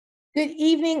Good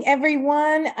evening,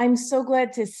 everyone. I'm so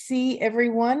glad to see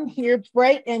everyone here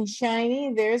bright and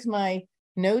shiny. There's my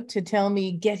note to tell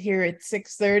me get here at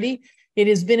 6:30. It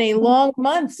has been a long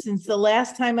month since the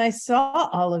last time I saw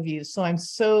all of you, so I'm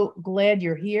so glad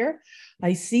you're here.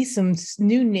 I see some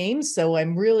new names, so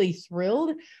I'm really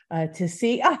thrilled to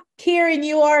see. Kieran,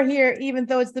 you are here, even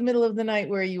though it's the middle of the night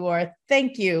where you are.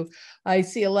 Thank you. I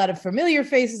see a lot of familiar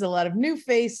faces, a lot of new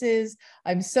faces.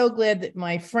 I'm so glad that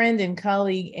my friend and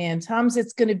colleague Anne Tomsic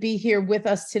is going to be here with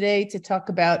us today to talk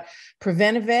about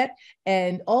Preventive Vet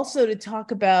and also to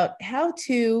talk about how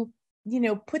to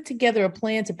put together a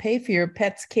plan to pay for your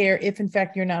pet's care if in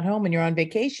fact you're not home and you're on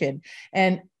vacation.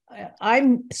 And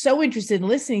I'm so interested in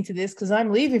listening to this because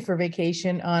I'm leaving for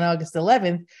vacation on August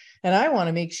 11th, and I want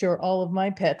to make sure all of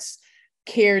my pets'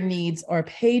 care needs are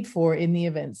paid for in the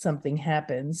event something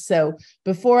happens. So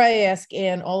before I ask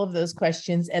Anne all of those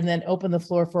questions and then open the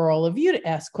floor for all of you to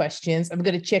ask questions, I'm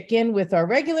going to check in with our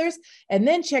regulars and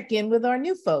then check in with our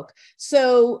new folk.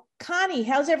 So Connie,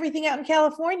 how's everything out in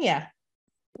California?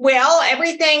 Well,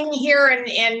 everything here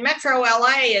in Metro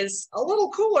LA is a little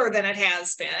cooler than it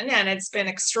has been, and it's been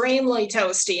extremely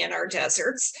toasty in our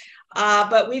deserts.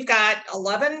 But we've got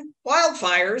 11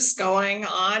 wildfires going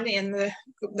on in the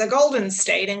Golden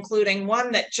State, including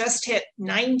one that just hit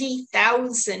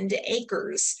 90,000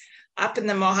 acres up in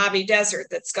the Mojave Desert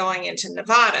that's going into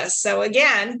Nevada. So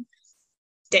again,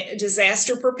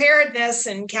 disaster preparedness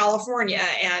in California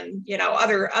and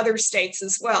other states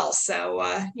as well. So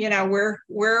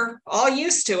we're all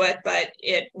used to it, but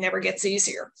it never gets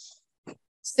easier.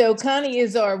 So Connie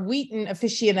is our Wheaton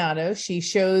aficionado. She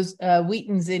shows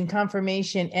Wheatons in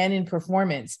conformation and in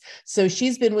performance. So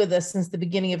she's been with us since the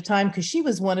beginning of time because she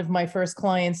was one of my first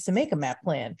clients to make a MAAP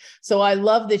plan. So I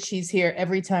love that she's here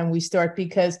every time we start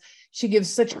because she gives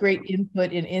such great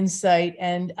input and insight.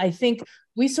 And I think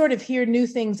we sort of hear new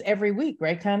things every week,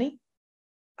 right, Connie?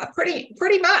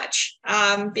 Pretty much,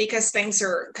 because things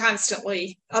are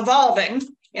constantly evolving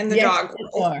in the dog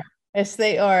world. Yes,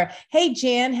 they are. Hey,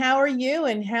 Jan, how are you?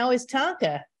 And how is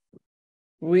Tonka?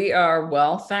 We are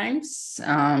well, thanks.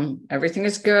 Everything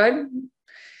is good.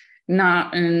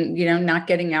 Not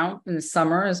getting out in the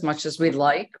summer as much as we'd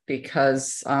like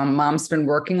because mom's been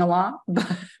working a lot,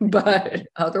 but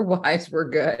otherwise we're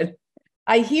good.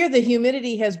 I hear the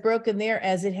humidity has broken there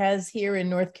as it has here in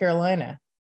North Carolina.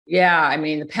 Yeah, I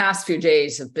mean, the past few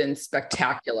days have been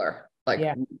spectacular,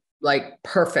 like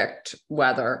perfect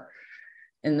weather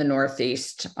in the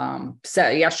Northeast. So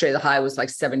yesterday the high was like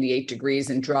 78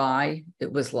 degrees and dry.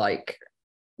 It was like,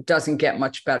 doesn't get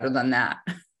much better than that.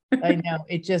 I know,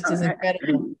 it just is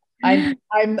incredible.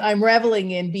 I'm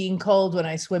reveling in being cold when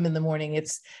I swim in the morning.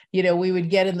 It's, we would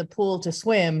get in the pool to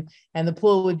swim and the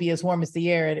pool would be as warm as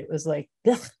the air. And it was like,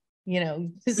 ugh, I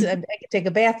could take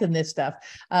a bath in this stuff.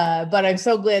 But I'm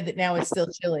so glad that now it's still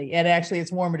chilly. And actually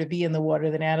it's warmer to be in the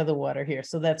water than out of the water here.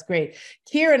 So that's great.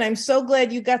 Kieran, I'm so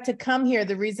glad you got to come here.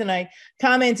 The reason I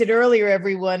commented earlier,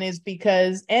 everyone, is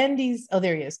because Andy's,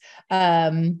 there he is,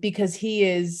 because he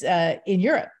is in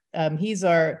Europe. He's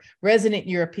our resident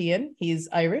European. He's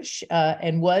Irish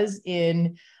and was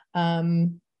in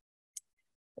the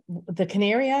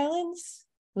Canary Islands.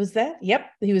 Was that?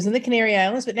 Yep. He was in the Canary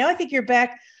Islands, but now I think you're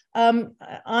back on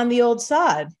the old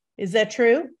sod. Is that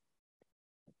true?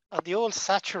 On the old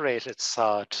saturated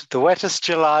sod, the wettest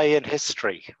July in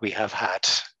history we have had.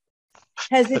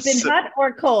 Has it been hot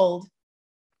or cold?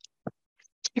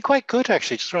 It's been quite good,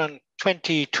 actually. Just around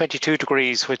 20, 22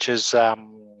 degrees, which is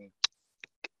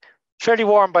fairly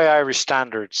warm by Irish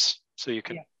standards. So you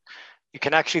can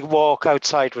actually walk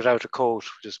outside without a coat,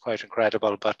 which is quite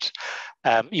incredible. But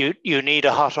you need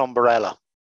a hot umbrella.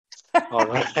 All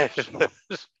right.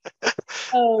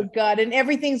 Oh God! And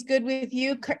everything's good with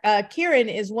you. Kieran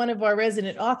is one of our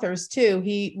resident authors too.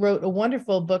 He wrote a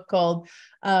wonderful book called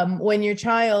 "When Your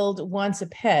Child Wants a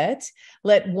Pet,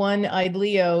 Let One-Eyed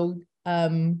Leo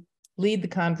Lead the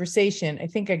Conversation." I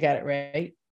think I got it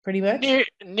right. Pretty much.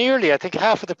 Nearly. I think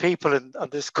half of the people on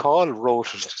this call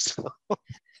wrote it. So.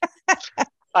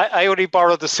 I only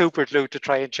borrowed the super glue to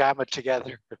try and jam it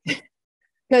together.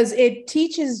 Because it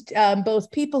teaches both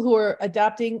people who are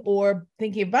adopting or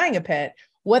thinking of buying a pet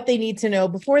what they need to know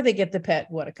before they get the pet.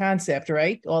 What a concept,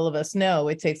 right? All of us know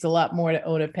it takes a lot more to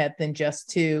own a pet than just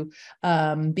to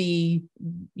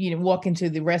walk into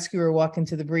the rescue or walk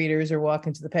into the breeders or walk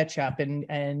into the pet shop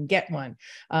and get one.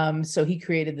 So he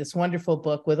created this wonderful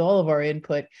book with all of our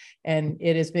input, and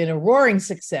it has been a roaring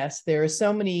success. There are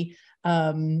so many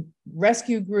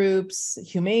rescue groups,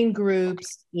 humane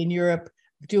groups in Europe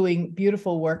doing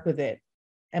beautiful work with it.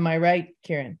 Am I right,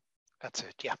 Kieran? That's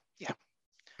it. Yeah.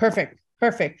 Perfect.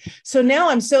 Perfect. So now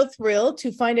I'm so thrilled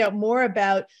to find out more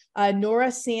about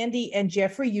Nora, Sandy, and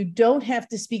Jeffrey. You don't have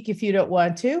to speak if you don't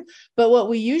want to, but what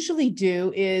we usually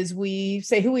do is we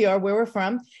say who we are, where we're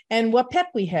from, and what pet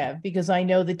we have, because I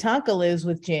know that Tonka lives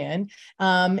with Jan,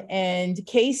 and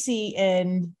Casey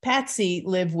and Patsy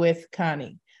live with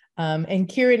Connie. And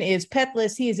Kieran is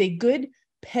petless. He is a good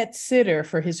pet sitter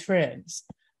for his friends.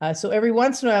 So every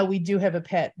once in a while, we do have a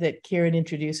pet that Kieran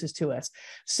introduces to us.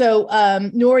 So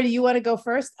Nora, do you want to go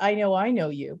first? I know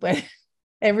you, but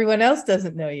everyone else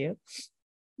doesn't know you.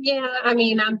 Yeah, I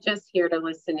mean, I'm just here to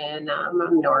listen in.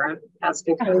 I'm Nora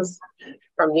Haskins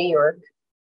from New York.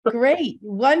 Great,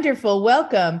 wonderful,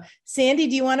 welcome. Sandy,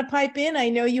 do you want to pipe in? I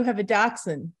know you have a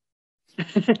dachshund.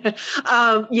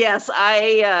 Yes,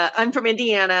 I'm from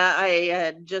Indiana. I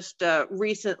had just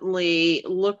recently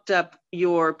looked up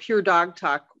your Pure Dog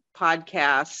Talk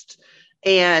podcast,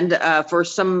 and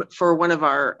for one of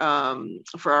our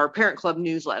for our parent club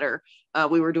newsletter,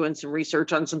 we were doing some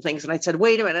research on some things, and I said,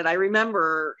 wait a minute, I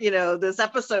remember, this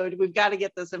episode, we've got to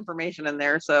get this information in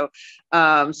there. So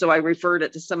I referred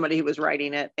it to somebody who was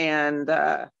writing it, and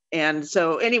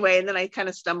so anyway, and then I kind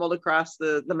of stumbled across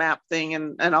the MAAP thing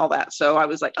and all that. So I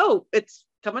was like, oh, it's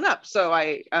coming up. So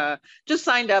I just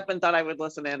signed up and thought I would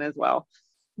listen in as well.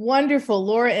 Wonderful.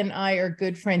 Laura and I are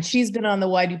good friends. She's been on the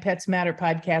Why Do Pets Matter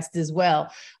podcast as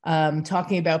well,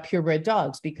 talking about purebred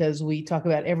dogs, because we talk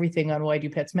about everything on Why Do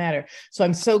Pets Matter. So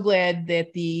I'm so glad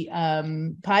that the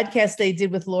podcast they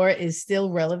did with Laura is still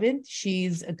relevant.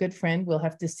 She's a good friend. We'll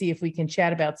have to see if we can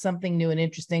chat about something new and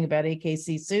interesting about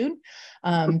AKC soon,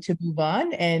 to move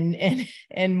on and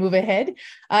move ahead.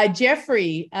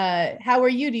 Jeffrey, how are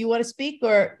you? Do you want to speak,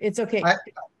 or it's okay?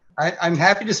 I'm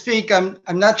happy to speak. I'm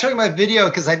not showing my video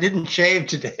because I didn't shave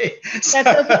today. So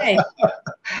that's okay.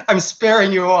 I'm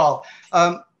sparing you all.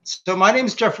 So my name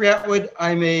is Jeffrey Atwood.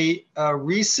 I'm a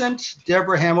recent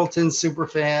Deborah Hamilton super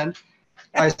fan.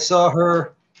 I saw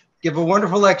her give a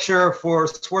wonderful lecture for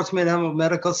Schwarzman Animal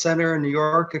Medical Center in New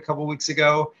York a couple of weeks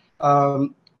ago.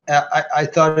 I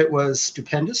thought it was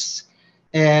stupendous,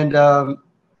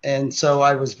 and so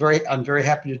I'm very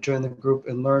happy to join the group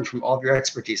and learn from all of your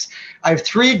expertise. I have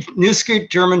 3 New Scoot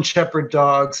German Shepherd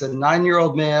dogs, a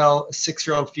 9-year-old male, a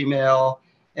 6-year-old female,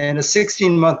 and a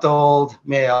 16-month-old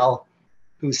male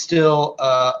who's still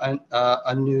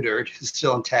unneutered, who's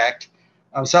still intact.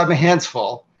 So I have my hands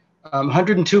full.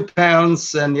 102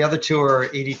 pounds, and the other 2 are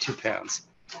 82 pounds.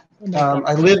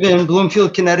 I live in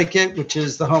Bloomfield, Connecticut, which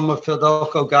is the home of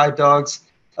Philadelphia Guide Dogs,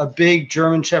 a big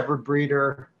German Shepherd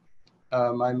breeder.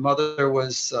 My mother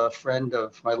was a friend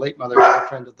of my late mother, was a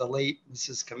friend of the late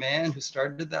Mrs. Kaman, who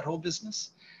started that whole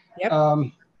business. Yep.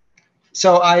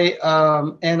 So I'm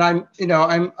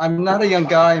not a young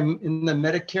guy. I'm in the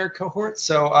Medicare cohort,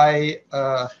 so I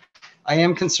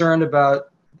am concerned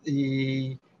about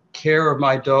the care of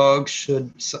my dog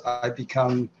should I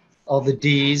become all the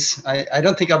D's. I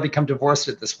don't think I'll become divorced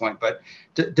at this point, but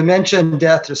dementia and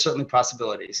death are certainly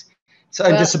possibilities. So,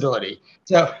 and disability.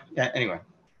 So yeah, anyway.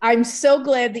 I'm so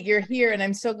glad that you're here, and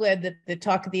I'm so glad that the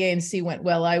talk at the ANC went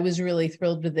well. I was really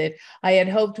thrilled with it. I had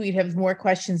hoped we'd have more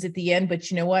questions at the end, but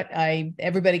you know what?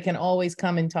 Everybody can always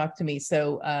come and talk to me.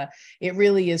 So it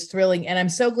really is thrilling. And I'm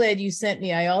so glad you sent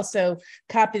me. I also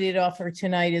copied it off for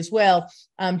tonight as well.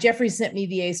 Jeffrey sent me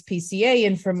the ASPCA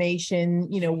information,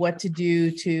 what to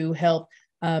do to help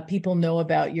people know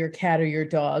about your cat or your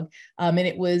dog. And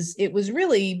it was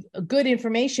really good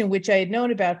information, which I had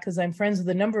known about because I'm friends with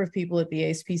a number of people at the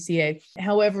ASPCA.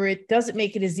 However, it doesn't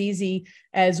make it as easy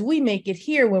as we make it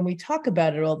here when we talk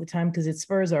about it all the time, because it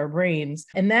spurs our brains.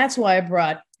 And that's why I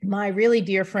brought my really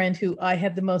dear friend who I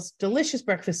had the most delicious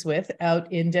breakfast with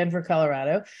out in Denver,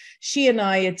 Colorado. She and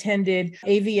I attended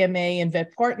AVMA and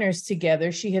Vet Partners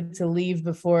together. She had to leave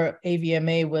before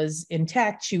AVMA was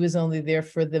intact. She was only there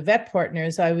for the Vet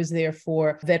Partners. I was there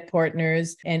for Vet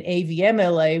Partners and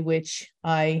AVMLA, which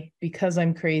because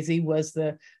I'm crazy, was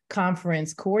the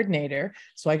conference coordinator.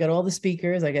 So I got all the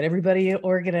speakers, I got everybody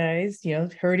organized,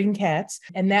 herding cats.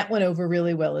 And that went over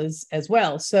really well as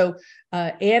well. So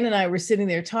Anne and I were sitting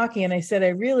there talking, and I said, I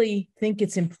really think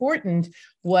it's important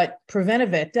what Preventive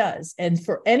Vet does. And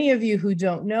for any of you who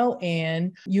don't know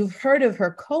Anne, you've heard of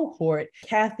her cohort,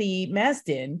 Kathy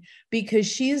Masden, because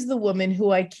she's the woman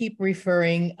who I keep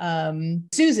referring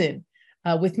Susan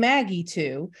with Maggie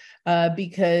to,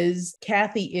 because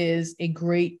Kathy is a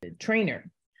great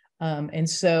trainer. And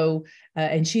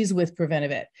she's with Preventive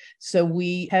Vet. So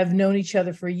we have known each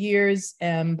other for years.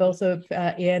 Both of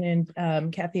Anne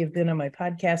and Kathy have been on my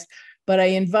podcast, but I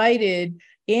invited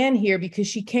Anne here because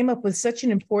she came up with such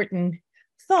an important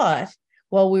thought,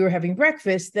 while we were having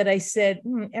breakfast that I said,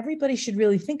 everybody should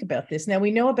really think about this. Now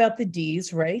we know about the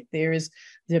D's, right? There's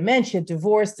dementia,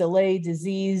 divorce, delay,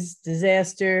 disease,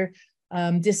 disaster,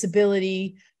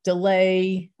 disability,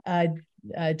 delay,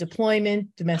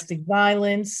 deployment, domestic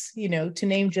violence, to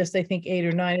name just, I think, 8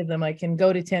 or 9 of them. I can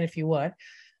go to 10 if you want.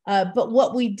 But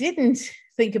what we didn't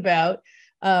think about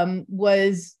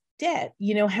was debt.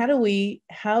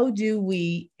 How do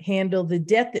we handle the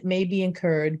debt that may be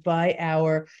incurred by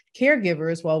our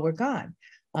caregivers while we're gone?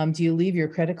 Do you leave your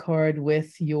credit card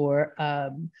with your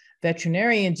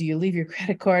veterinarian? Do you leave your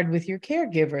credit card with your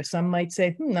caregiver? Some might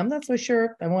say, I'm not so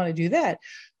sure I want to do that.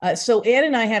 So Anne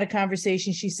and I had a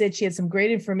conversation. She said she had some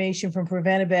great information from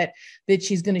Preventive Vet that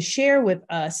she's going to share with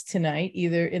us tonight,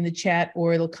 either in the chat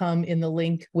or it'll come in the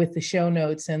link with the show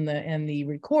notes and the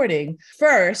recording.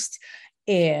 First,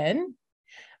 Anne,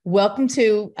 welcome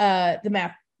to the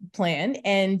MAAP plan,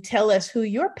 and tell us who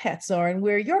your pets are and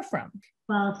where you're from.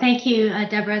 Well, thank you,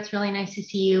 Deborah. It's really nice to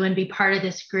see you and be part of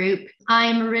this group.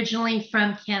 I'm originally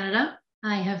from Canada.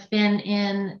 I have been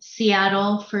in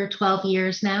Seattle for 12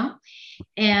 years now.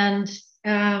 And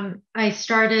I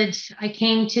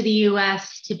came to the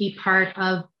US to be part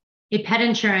of a pet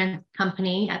insurance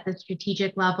company at the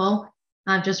strategic level,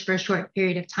 just for a short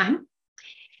period of time.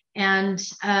 And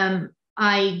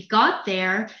I got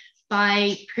there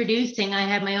by I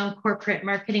had my own corporate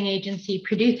marketing agency,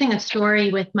 producing a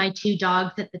story with my 2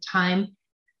 dogs at the time,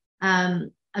 a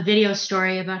video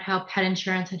story about how pet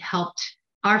insurance had helped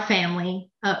our family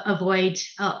avoid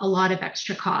a lot of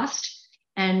extra cost.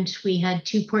 And we had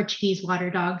 2 Portuguese water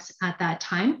dogs at that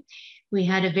time. We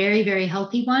had a very, very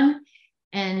healthy one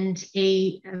and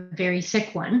a very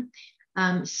sick one.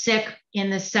 Sick in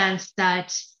the sense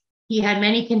that he had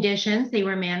many conditions. They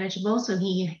were manageable. So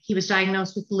he was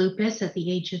diagnosed with lupus at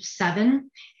the age of 7.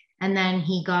 And then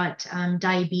he got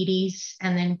diabetes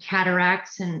and then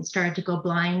cataracts and started to go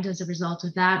blind as a result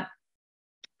of that.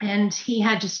 And he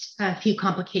had just a few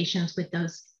complications with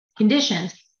those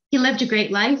conditions. He lived a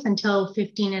great life until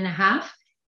 15 and a half.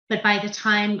 But by the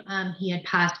time he had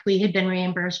passed, we had been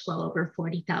reimbursed well over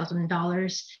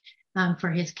 $40,000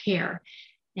 for his care.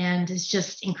 And it's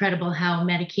just incredible how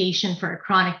medication for a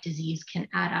chronic disease can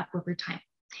add up over time.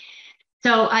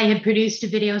 So I had produced a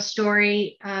video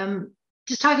story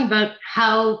just talking about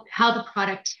how the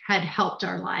product had helped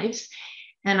our lives.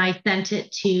 And I sent it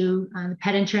to the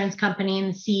pet insurance company,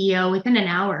 and the CEO within an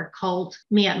hour called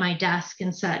me at my desk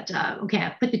and said, okay,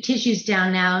 I put the tissues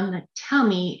down now and tell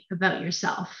me about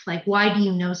yourself. Like, why do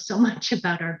you know so much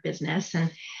about our business? And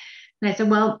I said,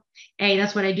 well, A,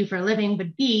 that's what I do for a living,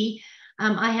 but B,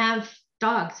 I have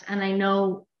dogs and I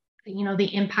know,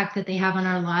 the impact that they have on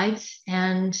our lives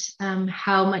and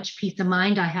how much peace of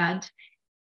mind I had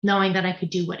knowing that I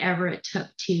could do whatever it took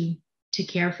to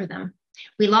care for them.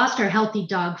 We lost our healthy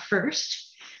dog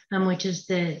first, which is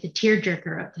the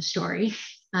tearjerker of the story.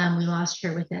 We lost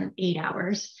her within 8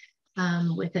 hours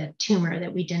with a tumor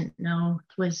that we didn't know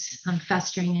was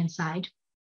festering inside.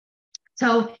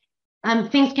 So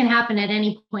things can happen at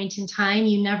any point in time.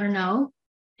 You never know.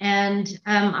 And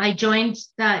I joined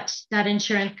that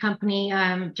insurance company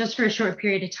just for a short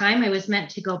period of time. I was meant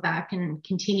to go back and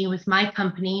continue with my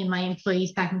company and my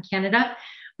employees back in Canada,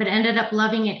 but ended up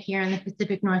loving it here in the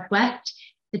Pacific Northwest.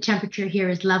 The temperature here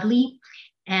is lovely,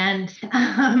 and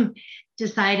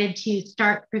decided to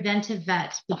start Preventive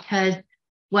Vet because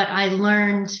what I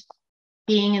learned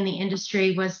being in the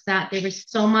industry was that there was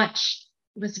so much,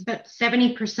 it was about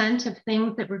 70% of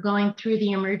things that were going through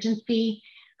the emergency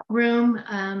room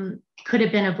could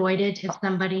have been avoided if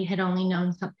somebody had only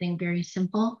known something very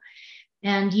simple.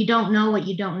 And you don't know what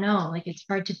you don't know. Like, it's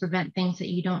hard to prevent things that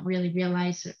you don't really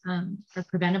realize are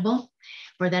preventable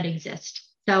or that exist.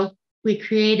 So we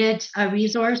created a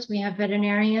resource. We have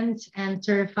veterinarians and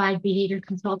certified behavior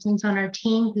consultants on our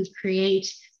team who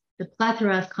create the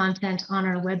plethora of content on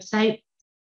our website.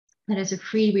 That is a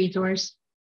free resource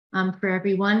for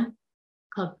everyone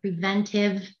called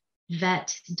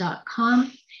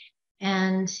preventivevet.com.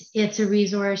 And it's a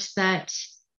resource that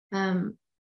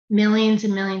millions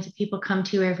and millions of people come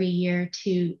to every year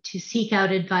to seek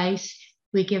out advice.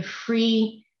 We give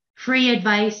free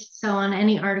advice. So on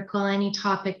any article, any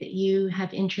topic that you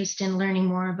have interest in learning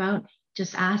more about,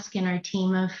 just ask, and our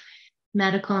team of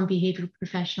medical and behavioral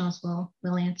professionals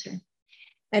will answer.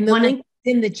 And the link is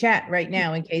in the chat right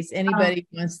now in case anybody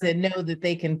wants to know that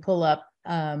they can pull up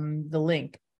the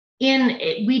link.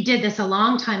 We did this a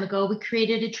long time ago. We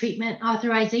created a treatment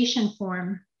authorization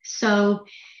form. So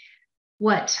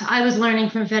what I was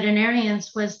learning from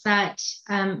veterinarians was that,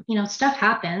 stuff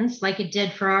happens like it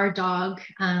did for our dog.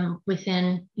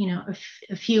 Within,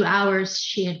 a few hours,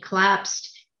 she had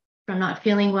collapsed from not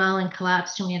feeling well and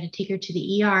collapsed, and we had to take her to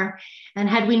the ER. And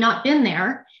had we not been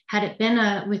there, had it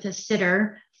been with a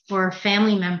sitter or a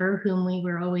family member whom we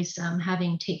were always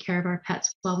having take care of our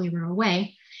pets while we were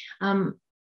away,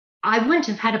 I wouldn't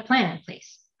have had a plan in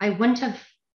place. I left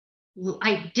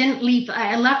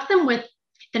them with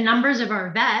the numbers of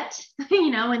our vet,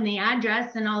 and the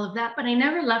address and all of that, but I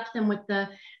never left them with the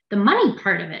money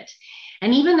part of it.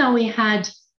 And even though we had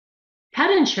pet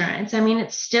insurance, I mean,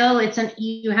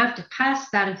 you have to pass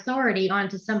that authority on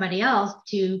to somebody else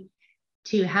to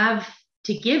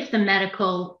give the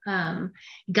medical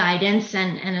guidance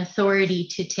and authority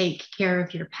to take care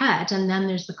of your pet. And then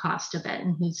there's the cost of it,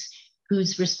 and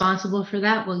who's responsible for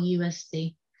that? Well, you as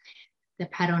the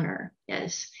pet owner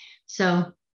is.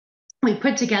 So we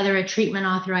put together a treatment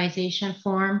authorization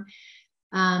form,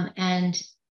 and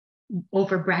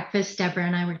over breakfast, Deborah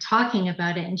and I were talking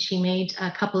about it, and she made a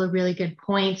couple of really good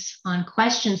points on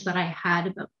questions that I had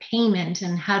about payment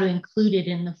and how to include it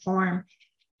in the form.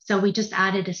 So we just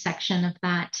added a section of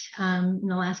that in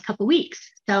the last couple of weeks.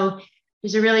 So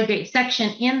there's a really great section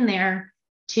in there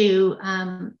to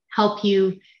help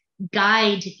you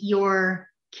guide your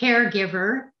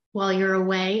caregiver while you're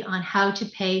away on how to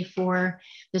pay for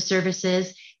the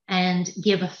services, and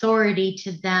give authority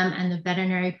to them and the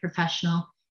veterinary professional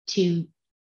to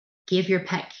give your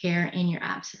pet care in your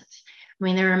absence. I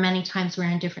mean, there are many times we're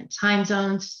in different time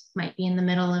zones, might be in the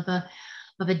middle of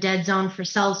a dead zone for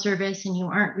cell service, and you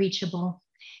aren't reachable.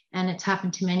 And it's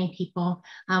happened to many people.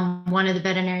 One of the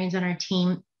veterinarians on our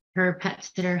team, her pet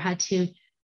sitter had to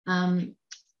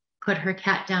put her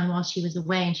cat down while she was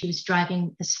away, and she was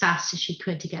driving as fast as she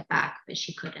could to get back, but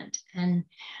she couldn't. And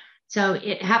so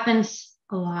it happens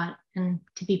a lot, and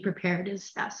to be prepared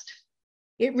is best.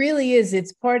 It really is.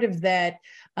 It's part of that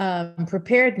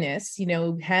preparedness,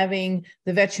 having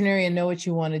the veterinarian know what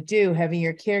you want to do, having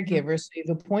your caregivers. So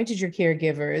you've appointed your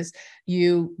caregivers,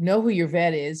 you know who your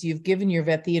vet is, you've given your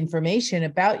vet the information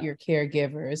about your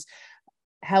caregivers.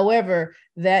 However,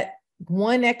 that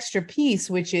one extra piece,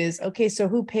 which is, okay, so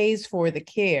who pays for the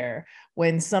care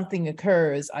when something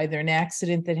occurs, either an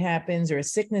accident that happens or a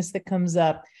sickness that comes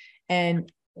up,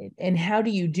 and how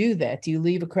do you do that? Do you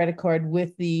leave a credit card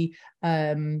with the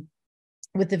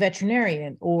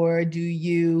veterinarian, or do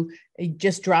you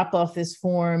just drop off this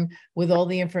form with all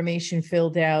the information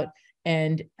filled out?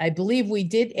 And I believe we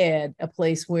did add a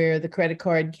place where the credit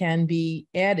card can be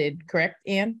added, correct,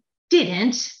 Anne?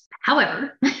 Didn't.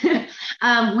 However,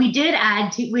 we did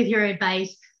add with your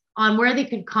advice on where they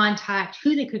could contact,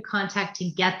 who they could contact to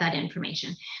get that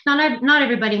information. Now, not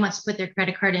everybody wants to put their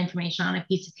credit card information on a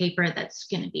piece of paper that's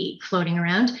going to be floating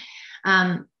around,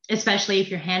 especially if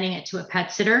you're handing it to a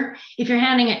pet sitter. If you're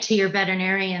handing it to your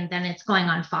veterinarian, then it's going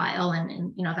on file,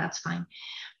 and that's fine.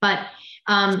 But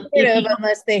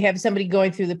unless they have somebody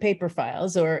going through the paper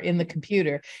files or in the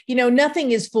computer,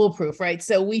 nothing is foolproof, right?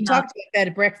 So we talked about that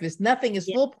at breakfast. Nothing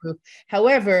is foolproof.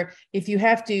 However, if you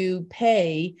have to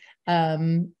pay,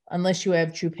 unless you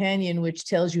have Trupanion, which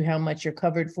tells you how much you're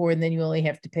covered for, and then you only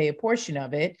have to pay a portion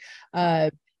of it,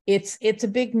 it's a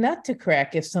big nut to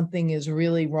crack if something is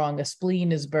really wrong. A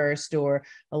spleen is burst, or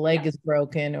a leg is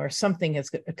broken, or something has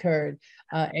occurred,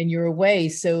 and you're away.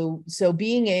 So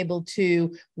being able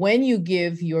to, when you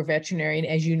give your veterinarian,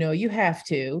 as you know you have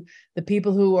to, the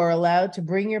people who are allowed to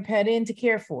bring your pet in to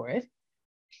care for it,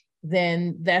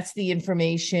 then that's the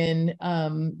information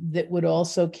that would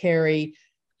also carry.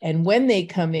 And when they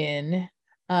come in,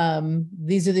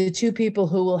 these are the two people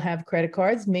who will have credit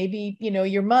cards. Maybe,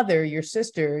 your mother, your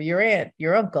sister, your aunt,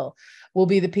 your uncle will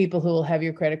be the people who will have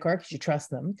your credit card because you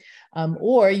trust them.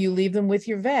 Or you leave them with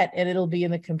your vet and it'll be in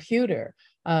the computer.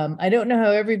 I don't know how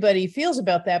everybody feels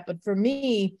about that, but for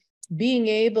me, being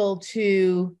able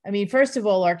to, first of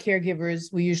all, our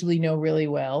caregivers, we usually know really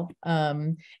well,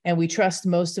 and we trust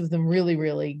most of them really,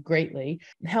 really greatly.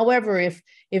 However, if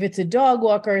it's a dog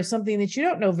walker or something that you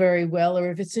don't know very well,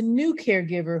 or if it's a new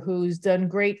caregiver who's done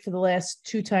great for the last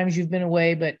 2 times you've been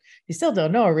away, but you still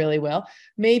don't know her really well,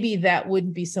 maybe that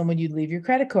wouldn't be someone you'd leave your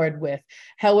credit card with.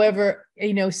 However,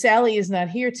 Sally is not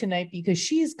here tonight because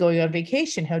she's going on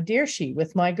vacation. How dare she,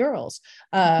 with my girls?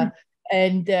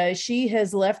 And she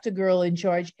has left a girl in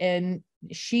charge, and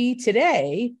she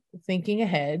today, thinking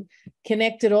ahead,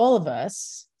 connected all of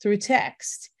us through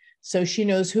text. So she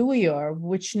knows who we are,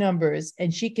 which numbers,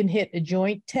 and she can hit a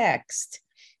joint text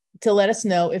to let us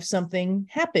know if something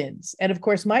happens. And of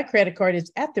course, my credit card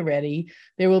is at the ready.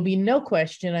 There will be no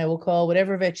question. I will call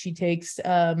whatever vet she takes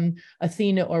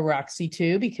Athena or Roxy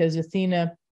to, because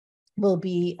Athena will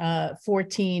be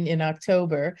 14 in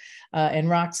October, and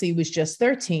Roxy was just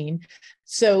 13.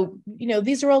 So,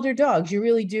 these are older dogs. You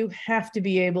really do have to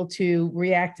be able to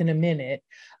react in a minute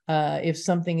if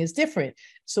something is different.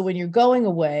 So when you're going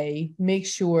away, make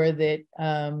sure that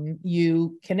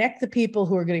you connect the people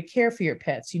who are going to care for your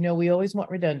pets. We always want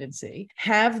redundancy.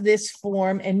 Have this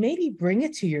form and maybe bring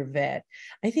it to your vet.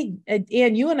 I think,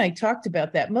 Anne, you and I talked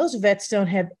about that. Most vets don't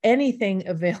have anything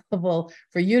available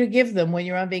for you to give them when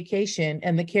you're on vacation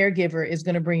and the caregiver is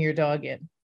going to bring your dog in.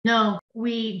 No,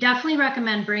 we definitely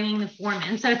recommend bringing the form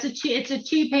in. So it's a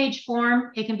 2-page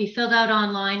form. It can be filled out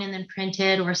online and then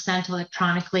printed or sent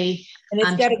electronically. And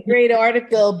it's got a great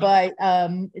article by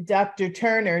Dr.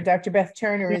 Beth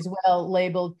Turner as well,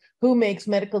 labeled "Who Makes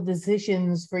Medical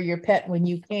Decisions for Your Pet When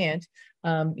You Can't?"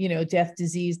 Death,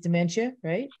 disease, dementia,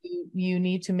 right? You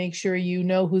need to make sure you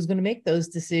know who's going to make those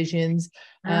decisions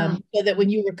so that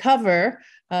when you recover,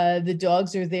 the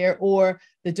dogs are there, or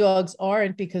the dogs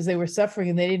aren't because they were suffering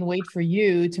and they didn't wait for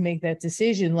you to make that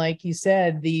decision. Like you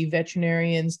said, the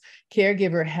veterinarian's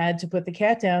caregiver had to put the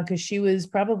cat down because she was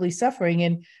probably suffering,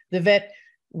 and the vet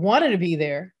wanted to be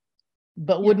there,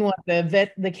 but wouldn't want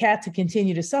the cat to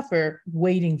continue to suffer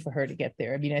waiting for her to get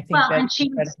there. I mean, I think that's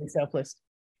incredibly selfless.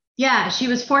 Yeah, she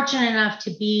was fortunate enough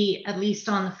to be at least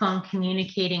on the phone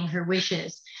communicating her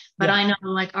wishes. But I know,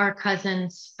 like, our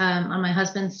cousins on my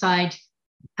husband's side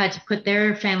had to put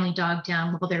their family dog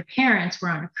down while their parents were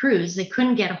on a cruise. They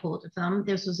couldn't get a hold of them.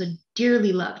 This was a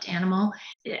dearly loved animal.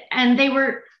 And they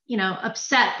were,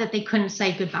 upset that they couldn't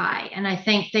say goodbye. And I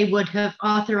think they would have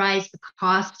authorized the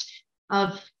cost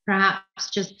of perhaps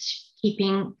just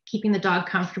keeping the dog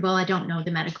comfortable. I don't know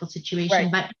the medical situation,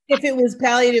 but if it was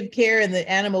palliative care and the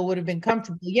animal would have been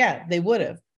comfortable, they would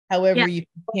have. However, you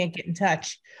can't get in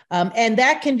touch. And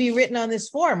that can be written on this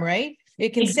form, right?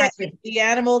 It can say if the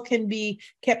animal can be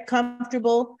kept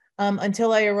comfortable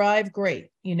until I arrive, great.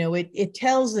 It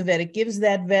tells the vet, it gives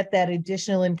that vet that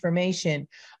additional information.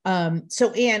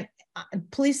 So Anne,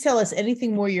 please tell us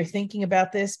anything more you're thinking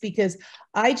about this, because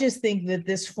I just think that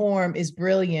this form is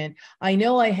brilliant. I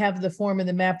know I have the form in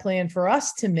the MAAP plan for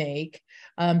us to make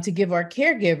to give our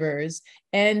caregivers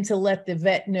and to let the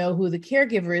vet know who the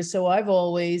caregiver is. So I've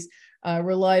always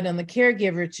relied on the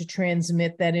caregiver to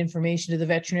transmit that information to the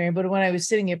veterinarian. But when I was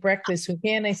sitting at breakfast with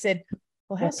Anne, I said,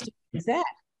 well, how stupid is that?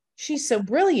 She's so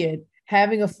brilliant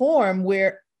having a form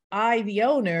where I, the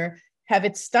owner, have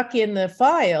it stuck in the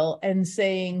file and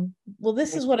saying, well,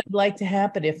 this is what I'd like to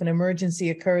happen if an emergency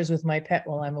occurs with my pet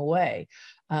while I'm away.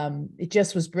 It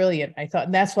just was brilliant, I thought.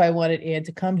 And that's why I wanted Anne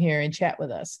to come here and chat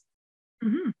with us.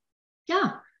 Mm-hmm.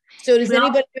 Yeah. So does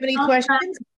anybody have any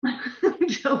questions?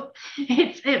 So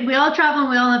we all travel and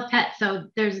we all have pets. So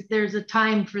there's a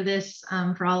time for this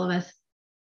for all of us.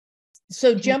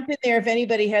 So jump in there if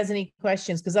anybody has any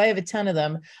questions, because I have a ton of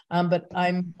them, but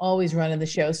I'm always running the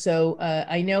show. So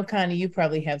I know, Connie, you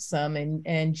probably have some,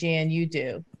 and Jan, you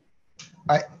do.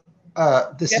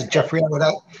 This is Jeffrey.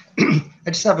 I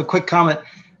just have a quick comment.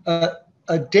 A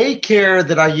daycare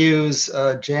that I use,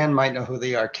 Jan might know who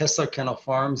they are, Kessler Kennel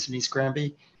Farms in East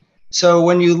Granby. So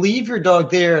when you leave your dog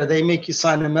there, they make you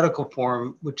sign a medical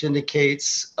form, which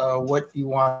indicates what you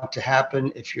want to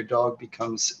happen if your dog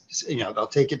becomes, they'll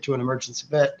take it to an emergency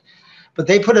vet, but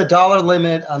they put a dollar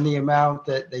limit on the amount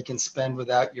that they can spend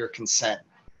without your consent,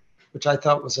 which I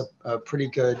thought was a pretty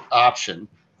good option.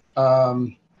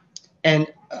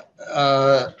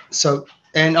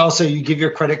 And also you give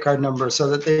your credit card number so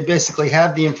that they basically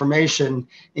have the information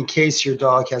in case your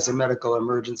dog has a medical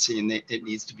emergency and it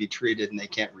needs to be treated and they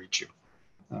can't reach you.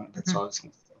 That's all I was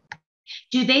going to say.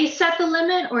 Do they set the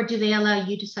limit or do they allow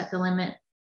you to set the limit?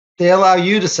 They allow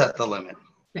you to set the limit.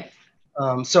 Okay.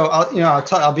 So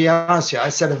I'll be honest with you. I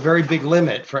set a very big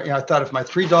limit for, I thought if my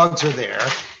 3 dogs are there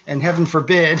and heaven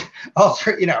forbid, but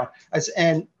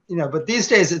these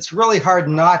days it's really hard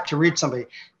not to reach somebody.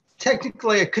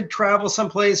 Technically, I could travel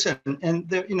someplace, and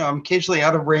I'm occasionally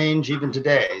out of range even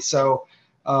today. So,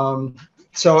 but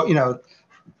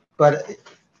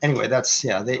anyway, that's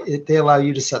they allow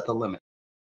you to set the limit.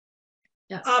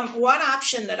 Yeah. One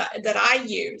option that I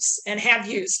use and have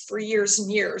used for years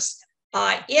and years,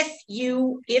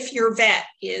 if your vet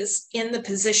is in the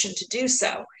position to do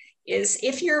so, is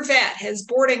if your vet has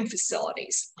boarding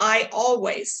facilities, I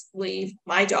always leave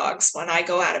my dogs when I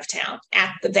go out of town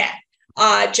at the vet.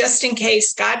 Just in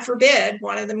case, God forbid,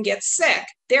 one of them gets sick,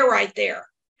 they're right there.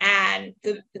 And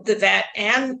the vet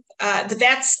and the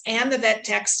vets and the vet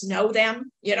techs know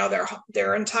them.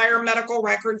 Their entire medical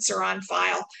records are on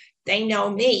file. They know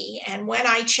me. And when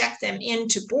I check them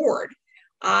into board,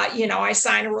 I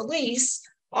sign a release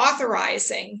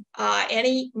authorizing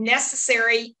any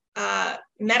necessary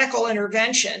medical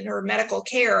intervention or medical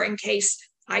care in case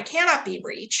I cannot be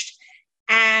reached.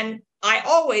 And I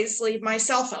always leave my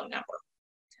cell phone number.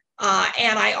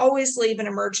 And I always leave an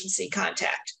emergency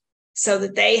contact so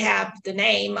that they have the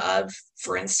name of,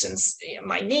 for instance,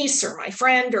 my niece or my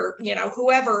friend or,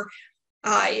 whoever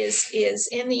is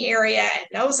in the area and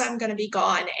knows I'm going to be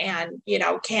gone and,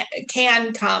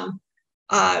 can come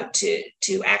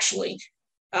to actually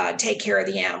take care of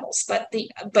the animals. But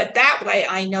that way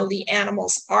I know the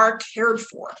animals are cared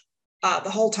for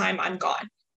the whole time I'm gone.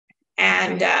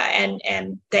 And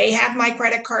they have my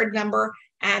credit card number,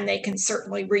 and they can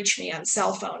certainly reach me on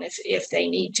cell phone if they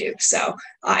need to. So,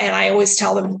 and I always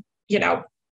tell them,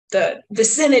 the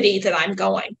vicinity that I'm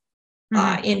going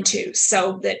into,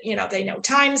 so that, they know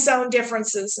time zone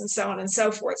differences and so on and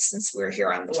so forth, since we're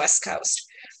here on the West Coast.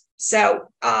 So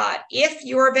if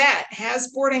your vet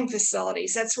has boarding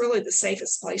facilities, that's really the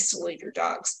safest place to leave your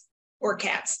dogs or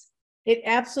cats. It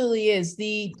absolutely is.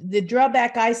 The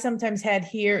drawback I sometimes had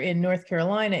here in North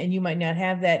Carolina, and you might not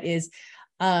have that, is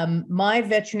my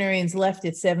veterinarians left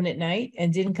at 7 p.m.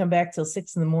 and didn't come back till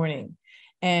 6 a.m.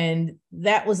 And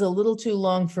that was a little too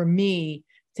long for me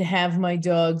to have my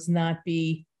dogs not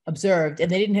be observed,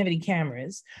 and they didn't have any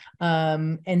cameras.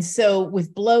 And so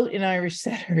with bloat and Irish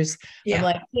setters, I'm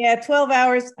like, 12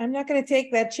 hours, I'm not going to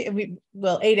take that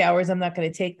 8 hours, I'm not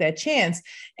going to take that chance.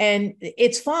 And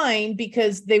it's fine,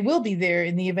 because they will be there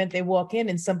in the event they walk in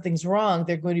and something's wrong.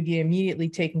 They're going to be immediately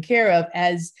taken care of,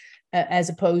 as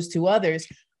opposed to others.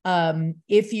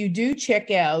 If you do check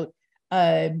out,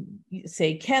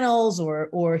 say, kennels,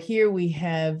 or here we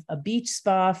have a beach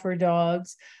spa for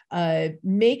dogs,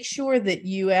 make sure that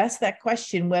you ask that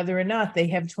question whether or not they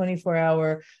have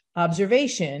 24-hour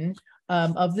observation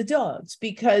of the dogs,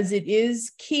 because it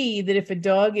is key that if a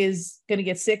dog is going to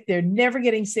get sick, they're never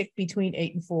getting sick between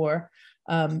 8 and 4.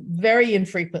 Very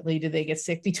infrequently do they get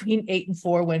sick between 8 and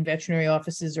 4 when veterinary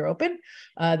offices are open.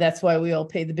 That's why we all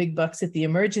pay the big bucks at the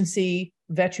emergency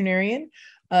veterinarian.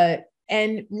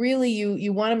 And really,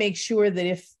 you want to make sure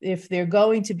that if they're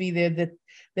going to be there,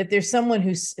 that there's someone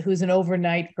who's an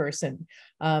overnight person.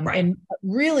 And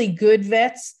really good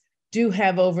vets do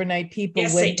have overnight people.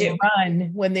 Yes,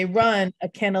 when they run a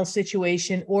kennel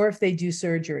situation, or if they do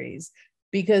surgeries.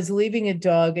 Because leaving a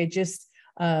dog, I just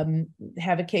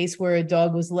have a case where a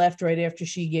dog was left right after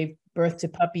she gave birth to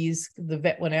puppies. The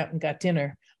vet went out and got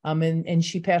dinner. And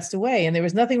she passed away, and there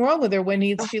was nothing wrong with her when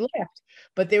she left,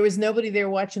 but there was nobody there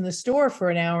watching the store for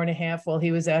an hour and a half while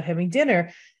he was out having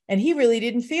dinner. And he really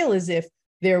didn't feel as if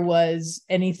there was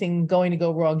anything going to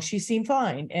go wrong. She seemed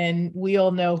fine. And we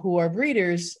all know, who are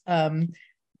breeders,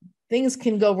 things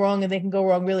can go wrong, and they can go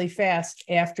wrong really fast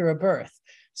after a birth.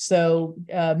 So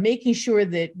making sure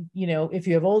that, if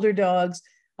you have older dogs,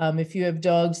 if you have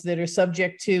dogs that are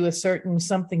subject to a certain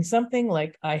something,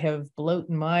 like I have bloat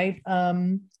in my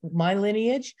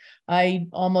lineage, I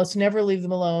almost never leave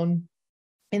them alone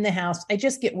in the house. I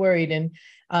just get worried.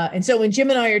 And so when Jim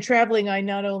and I are traveling, I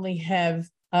not only have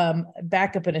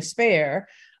backup and a spare,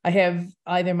 I have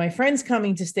either my friends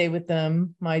coming to stay with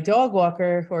them, my dog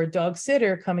walker or dog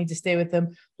sitter coming to stay with them,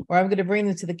 or I'm going to bring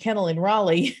them to the kennel in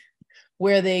Raleigh,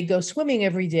 where they go swimming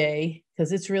every day,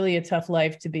 because it's really a tough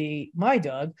life to be my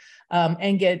dog,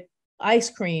 and get ice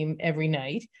cream every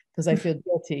night, because I feel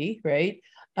guilty, right?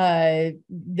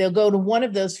 They'll go to one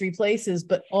of those 3 places,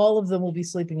 but all of them will be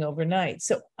sleeping overnight.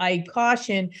 So I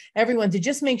caution everyone to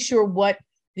just make sure what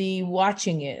the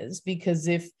watching is, because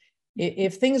if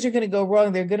things are going to go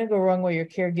wrong, they're going to go wrong while your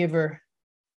caregiver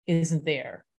isn't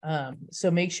there.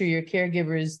 So make sure your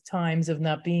caregiver's times of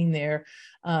not being there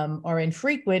are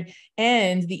infrequent.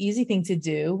 And the easy thing to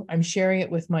do, I'm sharing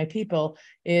it with my people,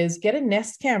 is get a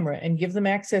Nest camera and give them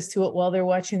access to it while they're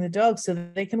watching the dogs, so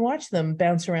that they can watch them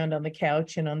bounce around on the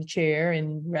couch and on the chair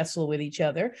and wrestle with each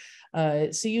other.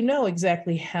 So you know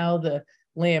exactly how the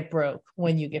lamp broke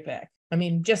when you get back. I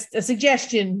mean, just a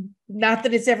suggestion, not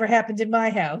that it's ever happened in my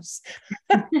house.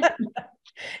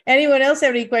 Anyone else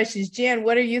have any questions? Jan,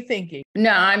 what are you thinking?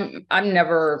 No, I'm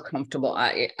never comfortable.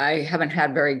 I haven't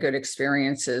had very good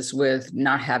experiences with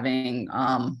not having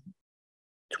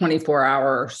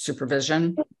 24-hour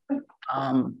supervision.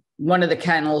 One of the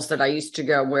kennels that I used to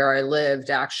go where I lived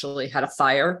actually had a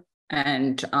fire,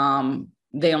 and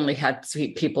they only had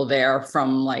people there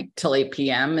from till 8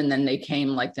 p.m. And then they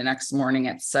came the next morning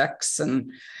at 6.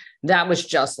 And that was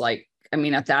just at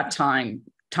that time,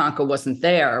 Tonka wasn't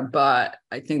there, but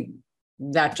I think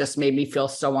that just made me feel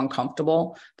so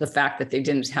uncomfortable. The fact that they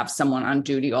didn't have someone on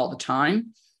duty all the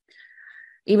time,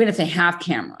 even if they have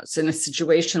cameras in a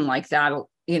situation like that,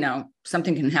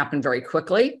 something can happen very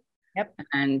quickly. Yep.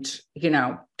 And,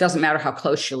 doesn't matter how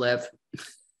close you live.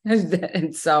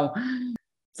 And so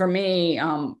for me,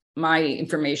 my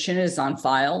information is on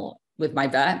file with my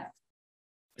vet.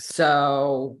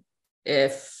 So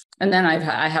and then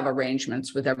I have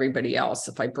arrangements with everybody else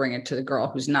if I bring it to the girl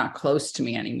who's not close to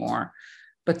me anymore.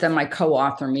 But then my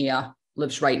co-author, Mia,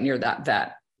 lives right near that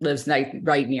vet, lives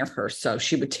right near her. So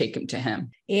she would take him to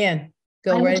him. Anne,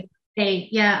 go right.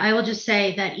 I will just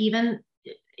say that even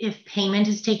if payment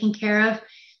is taken care of,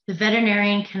 the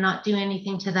veterinarian cannot do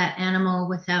anything to that animal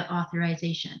without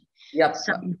authorization. Yep.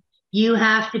 So you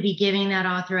have to be giving that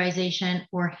authorization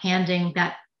or handing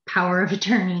that power of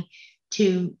attorney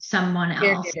to someone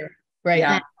else.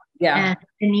 Right. And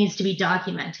it needs to be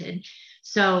documented.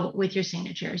 So with your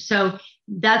signature. So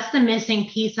that's the missing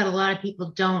piece that a lot of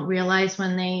people don't realize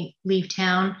when they leave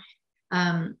town,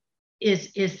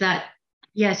 is that,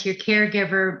 yes, your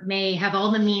caregiver may have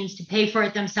all the means to pay for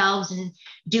it themselves and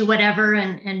do whatever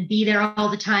and be there all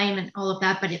the time and all of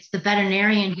that, but it's the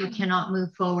veterinarian who cannot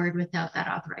move forward without that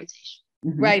authorization.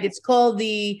 Mm-hmm. Right. It's called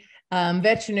the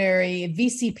veterinary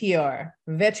VCPR,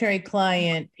 veterinary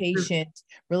client patient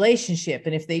relationship.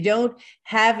 And if they don't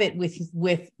have it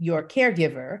with your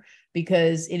caregiver,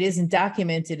 because it isn't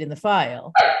documented in the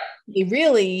file, they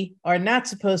really are not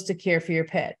supposed to care for your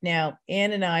pet. Now,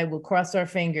 Anne and I will cross our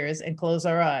fingers and close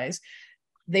our eyes.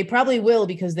 They probably will,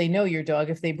 because they know your dog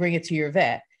if they bring it to your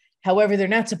vet. However, they're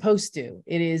not supposed to.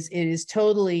 It is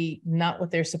totally not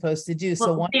what they're supposed to do.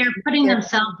 Well, so they're putting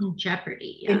themselves in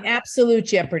jeopardy. Yeah. In absolute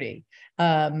jeopardy.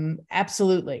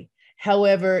 Absolutely.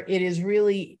 However, it is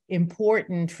really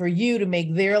important for you to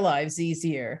make their lives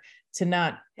easier, to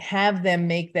not have them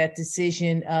make that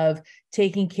decision of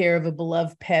taking care of a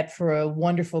beloved pet for a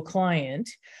wonderful client,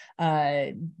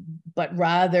 but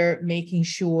rather making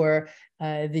sure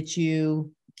that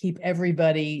you keep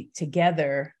everybody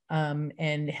together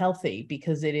and healthy,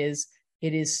 because it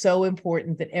is so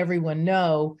important that everyone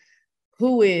know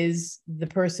who is the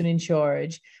person in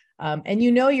charge. And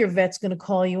your vet's going to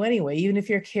call you anyway. Even if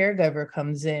your caregiver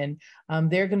comes in,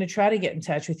 they're going to try to get in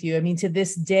touch with you. I mean, to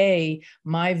this day,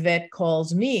 my vet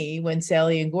calls me when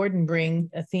Sally and Gordon bring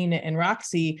Athena and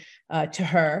Roxy to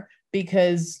her,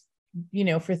 because,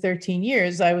 for 13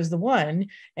 years, I was the one.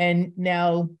 And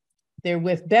now they're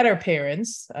with better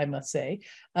parents, I must say.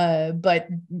 But,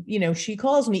 she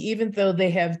calls me, even though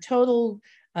they have total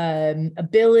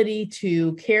ability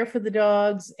to care for the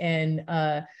dogs, and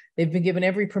they've been given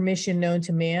every permission known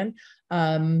to man.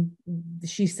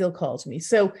 She still calls me.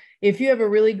 So if you have a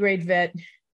really great vet,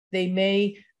 they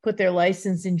may put their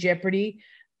license in jeopardy,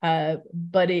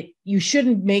 but you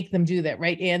shouldn't make them do that,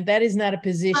 right? And that is not a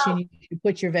position you should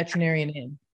put your veterinarian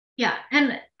in. Yeah,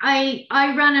 and I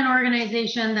run an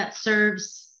organization that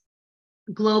serves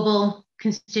global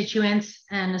constituents,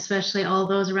 and especially all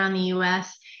those around the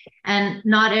US. And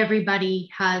not everybody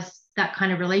has that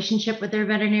kind of relationship with their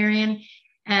veterinarian.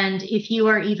 And if you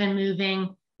are even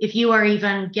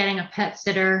getting a pet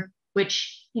sitter,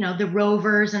 which, the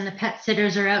rovers and the pet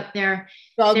sitters are out there.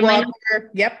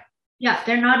 Yep. Yeah,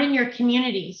 they're not in your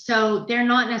community. So they're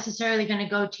not necessarily going to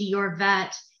go to your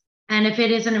vet. And if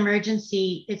it is an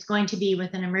emergency, it's going to be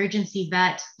with an emergency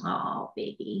vet. Oh,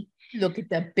 baby. Look at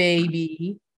the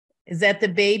baby. Is that the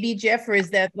baby, Jeff, or is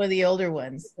that one of the older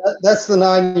ones? That's the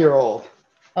 9-year-old.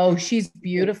 Oh, she's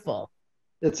beautiful.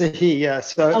 It's a he, yeah.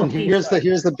 So here's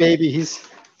the baby. He's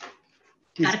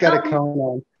got a cone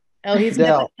on. Oh, he's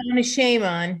got a cone of shame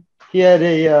on. He had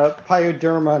a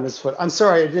pyoderma on his foot. I'm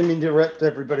sorry, I didn't mean to interrupt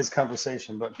everybody's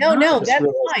conversation, but no, that's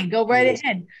fine. Go right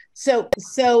ahead. So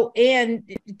Anne,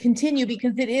 continue,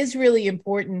 because it is really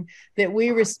important that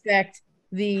we respect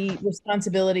the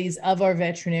responsibilities of our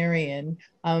veterinarian,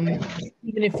 even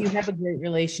if you have a great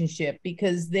relationship,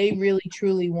 because they really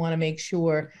truly want to make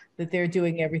sure that they're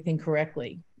doing everything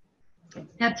correctly.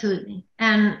 Absolutely.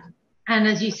 And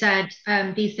as you said,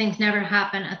 these things never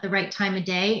happen at the right time of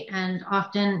day. And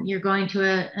often you're going to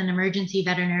an emergency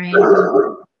veterinarian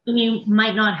who you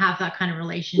might not have that kind of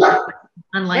relationship with.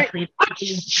 Unlikely.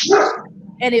 Right.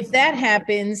 And if that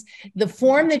happens, the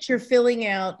form that you're filling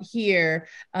out here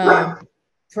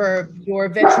for your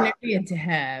veterinarian to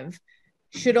have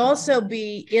should also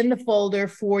be in the folder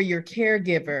for your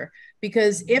caregiver,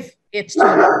 because if it's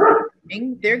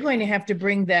they're going to have to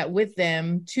bring that with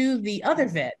them to the other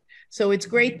vet. So it's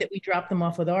great that we drop them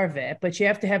off with our vet, but you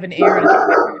have to have an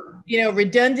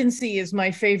redundancy is my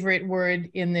favorite word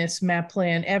in this MAAP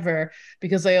plan ever,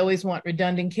 because I always want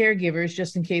redundant caregivers,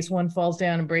 just in case one falls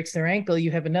down and breaks their ankle,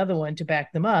 you have another one to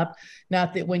back them up.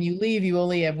 Not that when you leave, you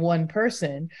only have one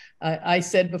person. I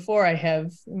said before, I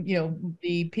have,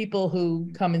 the people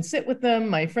who come and sit with them,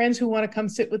 my friends who want to come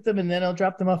sit with them, and then I'll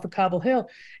drop them off at Cobble Hill,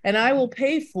 and I will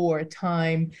pay for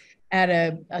time at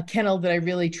a kennel that I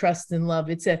really trust and love.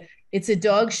 It's a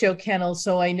dog show kennel,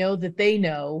 so I know that they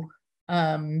know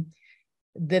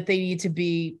that they need to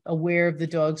be aware of the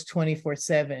dogs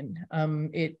 24/7.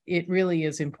 It really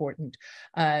is important.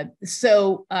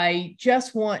 So I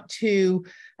just want to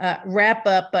wrap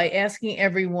up by asking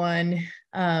everyone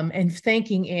and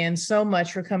thanking Anne so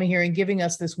much for coming here and giving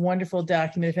us this wonderful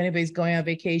document. If anybody's going on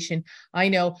vacation, I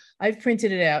know I've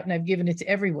printed it out and I've given it to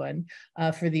everyone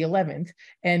for the 11th.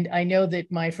 And I know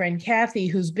that my friend Kathy,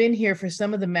 who's been here for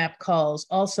some of the MAAP calls,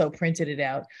 also printed it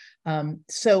out.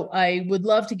 So I would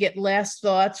love to get last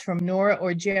thoughts from Nora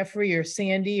or Jeffrey or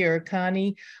Sandy or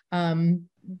Connie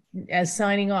as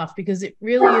signing off, because it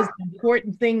really is an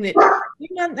important thing that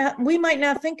we might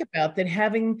not think about, that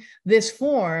having this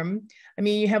form, I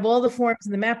mean, you have all the forms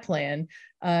in the MAP plan,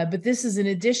 but this is an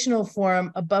additional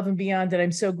form above and beyond that.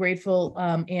 I'm so grateful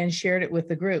Anne shared it with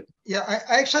the group. Yeah,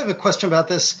 I actually have a question about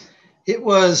this. It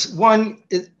was one,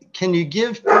 can you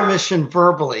give permission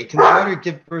verbally? Can the owner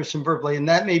give permission verbally? And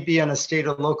that may be on a state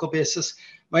or local basis.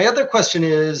 My other question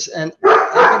is, and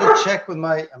I'm going to check with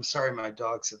I'm sorry, my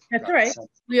dogs have. That's all right.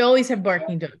 We always have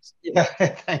barking dogs. Yeah,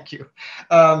 thank you.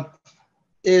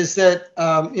 Is that,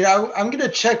 I'm going to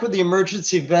check with the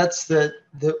emergency vets that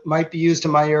might be used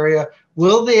in my area.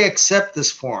 Will they accept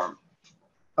this form?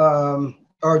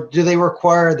 Or do they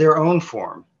require their own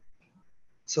form?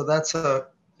 So that's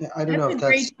I don't know if that's a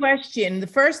great question. The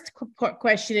first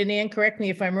question, and Anne, correct me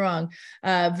if I'm wrong,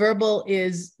 verbal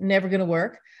is never going to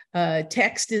work.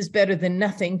 Text is better than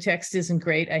nothing. Text isn't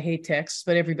great. I hate text,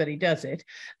 but everybody does it.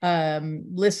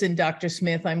 Listen, Dr.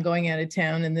 Smith, I'm going out of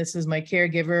town and this is my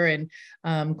caregiver,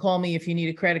 and call me if you need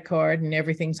a credit card, and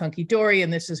everything's hunky-dory,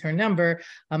 and this is her number.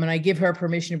 And I give her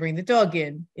permission to bring the dog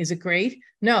in. Is it great?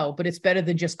 No, but it's better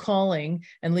than just calling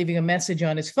and leaving a message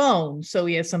on his phone. So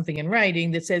he has something in writing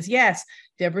that says, yes,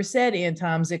 Deborah said Anne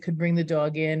Tomsic could bring the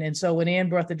dog in. And so when Anne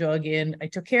brought the dog in, I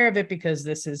took care of it, because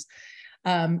this is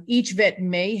each vet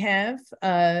may have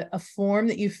a form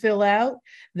that you fill out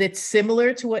that's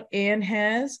similar to what Anne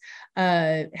has.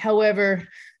 However,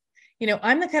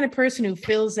 I'm the kind of person who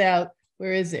fills out,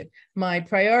 where is it? My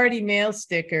priority mail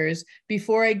stickers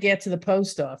before I get to the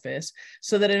post office,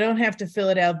 so that I don't have to fill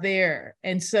it out there.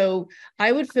 And so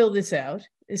I would fill this out,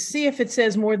 see if it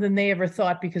says more than they ever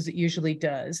thought, because it usually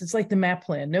does. It's like the MAP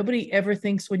plan. Nobody ever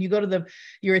thinks, when you go to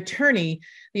your attorney,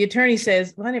 the attorney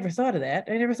says, well, I never thought of that.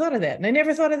 I never thought of that. And I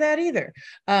never thought of that either.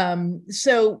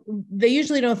 So they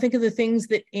usually don't think of the things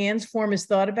that Anne's form is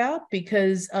thought about,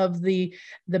 because of the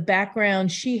background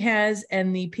she has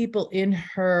and the people in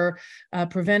her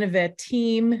Preventive Vet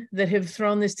team that have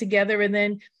thrown this together. And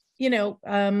then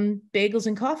bagels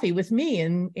and coffee with me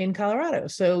in Colorado.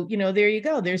 So, there you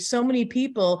go. There's so many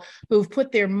people who've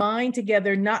put their mind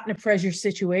together, not in a pressure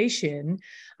situation,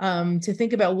 to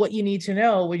think about what you need to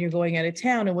know when you're going out of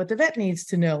town, and what the vet needs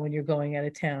to know when you're going out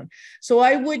of town. So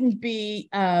I wouldn't be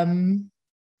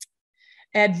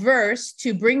adverse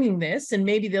to bringing this, and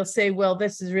maybe they'll say, well,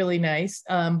 this is really nice,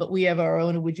 but we have our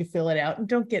own, would you fill it out? And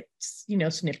don't get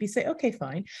snippy. Say, okay,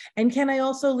 fine, and can I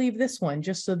also leave this one,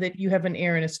 just so that you have an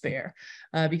air and a spare,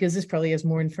 because this probably has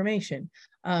more information,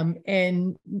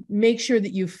 and make sure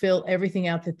that you fill everything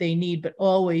out that they need, but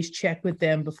always check with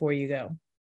them before you go.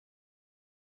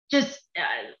 Just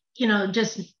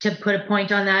just to put a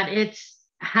point on that, it's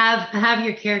have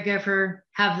your caregiver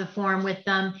have the form with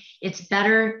them. It's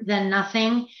better than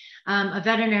nothing. A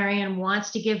veterinarian wants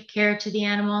to give care to the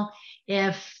animal.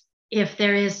 If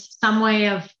there is some way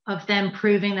of them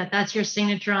proving that that's your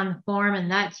signature on the form,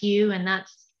 and that's you, and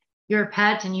that's your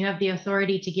pet, and you have the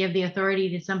authority to give the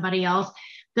authority to somebody else,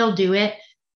 they'll do it.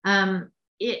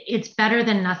 It's better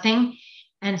than nothing.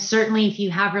 And certainly if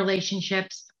you have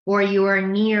relationships, or you are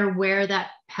near where that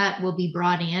pet will be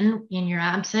brought in your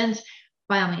absence,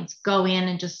 by all means, go in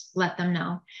and just let them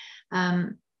know.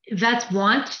 Vets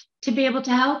want to be able to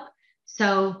help.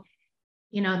 So,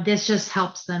 this just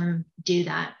helps them do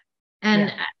that.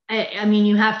 And yeah. I mean,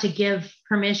 you have to give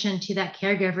permission to that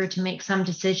caregiver to make some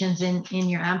decisions in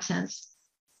your absence.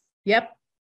 Yep.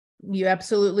 You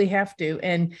absolutely have to.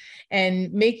 And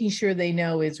making sure they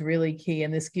know is really key.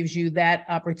 And this gives you that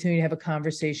opportunity to have a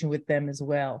conversation with them as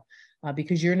well.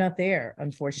 Because you're not there,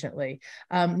 unfortunately.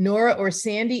 Nora or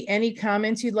Sandy, any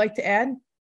comments you'd like to add?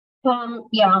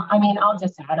 Yeah, I mean, I'll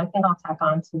just add, I think I'll tack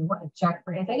on to what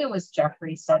Jeffrey, I think it was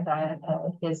Jeffrey said that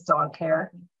his dog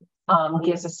care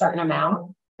gives a certain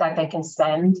amount that they can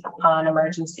spend on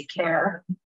emergency care,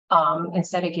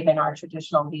 instead of giving our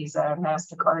traditional Visa,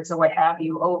 MasterCards, or what have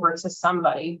you over to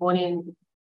somebody. Wouldn't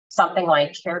something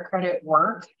like Care Credit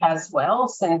work as well,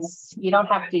 since you don't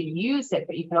have to use it,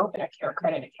 but you can open a Care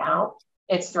Credit account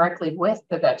it's directly with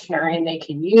the veterinarian, they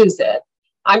can use it.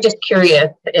 I'm just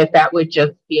curious if that would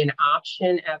just be an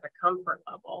option as a comfort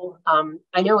level.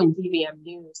 I know in DVM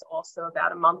News also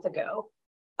about a month ago,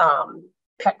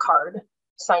 Pet Card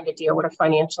signed a deal with a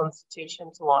financial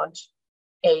institution to launch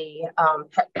a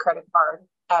pet credit card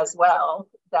as well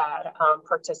that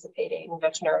participating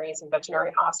veterinarians and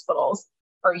veterinary hospitals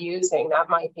are using. That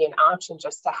might be an option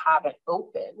just to have it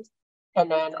opened. And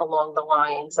then along the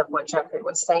lines of what Jeffrey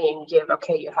was saying, you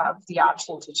have the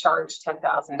option to charge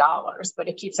 $10,000, but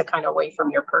it keeps it kind of away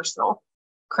from your personal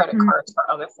credit cards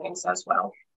for other things as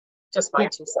well. Just my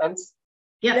 2 cents.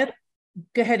 Yeah.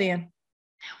 Go ahead, Anne.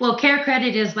 Well, Care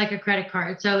Credit is like a credit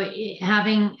card. So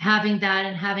having that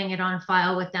and having it on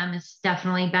file with them is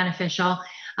definitely beneficial.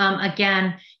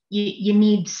 Again, you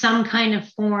need some kind of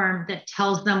form that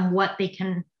tells them what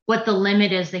the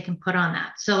limit is they can put on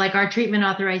that. So like our treatment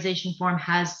authorization form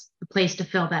has a place to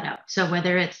fill that out. So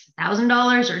whether it's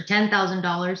 $1,000 or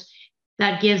 $10,000,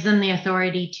 that gives them the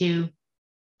authority to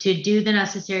do the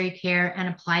necessary care and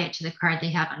apply it to the card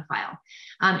they have on file.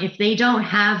 If they don't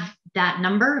have that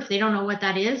number, if they don't know what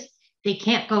that is, they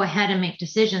can't go ahead and make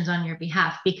decisions on your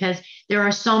behalf because there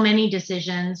are so many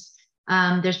decisions.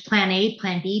 There's plan A,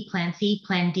 plan B, plan C,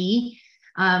 plan D.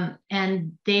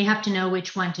 And they have to know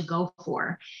which one to go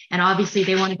for. And obviously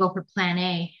they want to go for plan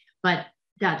A, but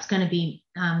that's going to be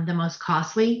the most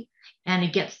costly. And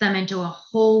it gets them into a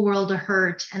whole world of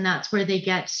hurt. And that's where they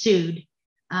get sued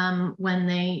when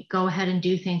they go ahead and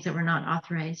do things that were not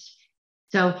authorized.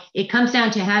 So it comes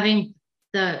down to having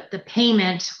the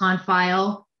payment on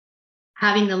file,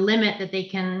 having the limit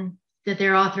that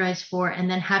they're authorized for, and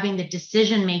then having the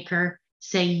decision maker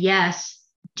say, yes,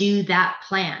 do that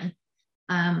plan.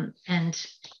 And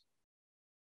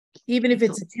even if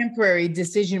it's a temporary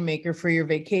decision maker for your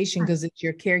vacation, because it's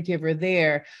your caregiver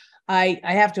there, I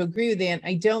have to agree with Anne.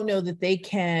 I don't know that they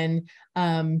can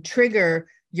trigger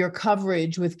your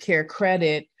coverage with Care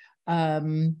Credit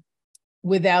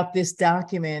without this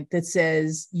document that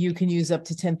says you can use up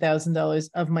to $10,000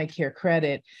 of my Care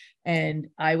Credit. And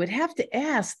I would have to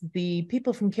ask the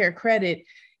people from Care Credit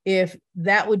if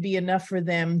that would be enough for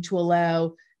them to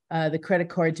allow the credit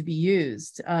card to be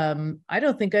used. I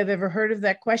don't think I've ever heard of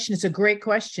that question. It's a great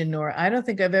question, Nora. I don't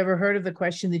think I've ever heard of the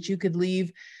question that you could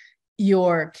leave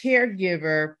your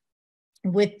caregiver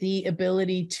with the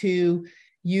ability to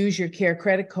use your Care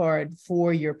Credit card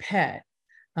for your pet.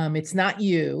 It's not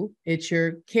you, it's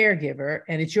your caregiver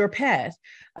and it's your pet.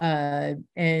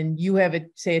 And you have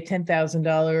say a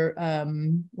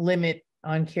 $10,000 limit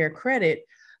on Care Credit.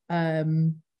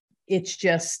 It's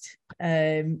just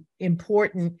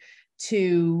important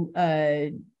to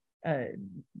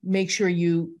make sure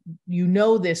you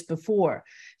know this before.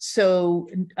 So,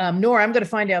 Nora, I'm going to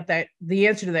find out that the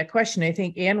answer to that question. I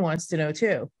think Anne wants to know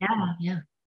too. Yeah.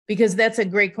 Because that's a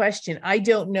great question. I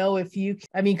don't know if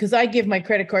because I give my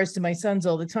credit cards to my sons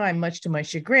all the time, much to my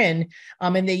chagrin,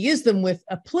 and they use them with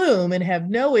a plume and have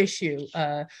no issue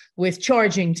with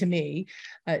charging to me.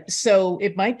 So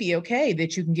it might be okay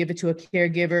that you can give it to a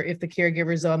caregiver if the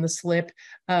caregiver is on the slip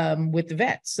with the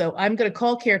vet. So I'm going to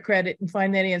call Care Credit and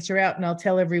find that answer out, and I'll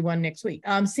tell everyone next week.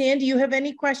 Sandy, do you have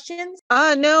any questions?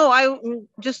 No, I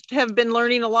just have been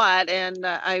learning a lot, and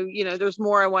there's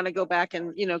more I want to go back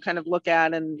and kind of look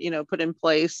at and put in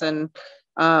place, and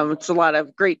it's a lot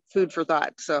of great food for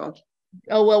thought. So.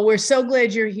 Oh, well, we're so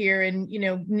glad you're here, and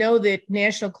know that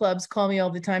national clubs call me all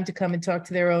the time to come and talk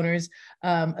to their owners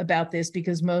about this,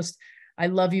 because I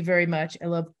love you very much. I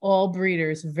love all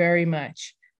breeders very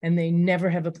much, and they never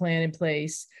have a plan in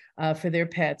place for their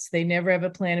pets. They never have a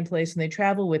plan in place when they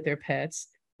travel with their pets,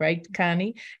 right,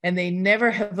 Connie? And they never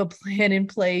have a plan in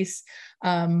place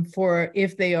for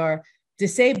if they are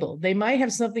disabled. They might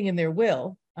have something in their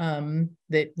will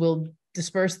that will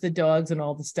disperse the dogs and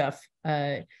all the stuff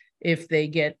if they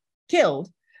get killed.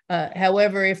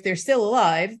 However, if they're still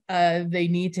alive, they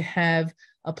need to have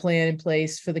a plan in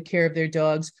place for the care of their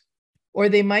dogs, or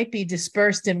they might be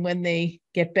dispersed, and when they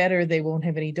get better, they won't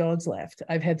have any dogs left.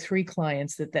 I've had 3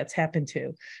 clients that's happened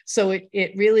to. So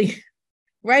it really,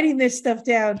 writing this stuff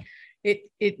down,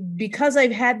 because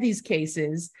I've had these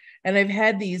cases and I've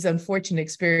had these unfortunate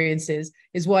experiences,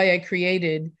 is why I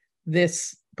created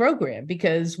this program,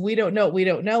 because we don't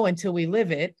know until we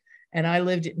live it. And I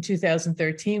lived it in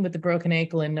 2013 with a broken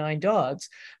ankle and 9 dogs.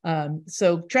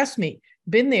 So trust me,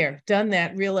 been there, done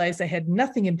that, realized I had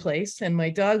nothing in place, and my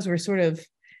dogs were sort of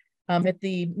at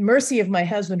the mercy of my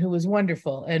husband, who was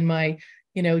wonderful, and my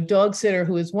dog sitter,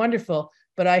 who was wonderful,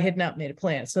 but I had not made a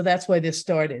plan. So that's why this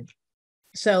started.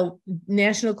 So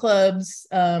national clubs,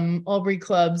 all breed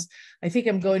clubs. I think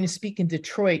I'm going to speak in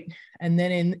Detroit, and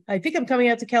then I think I'm coming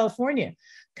out to California,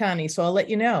 Connie. So I'll let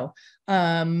you know,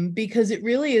 because it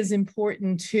really is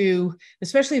important to,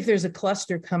 especially if there's a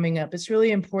cluster coming up, it's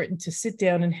really important to sit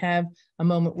down and have a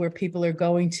moment where people are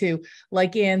going to,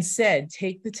 like Anne said,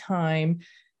 take the time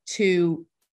to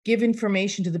give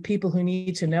information to the people who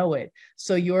need to know it,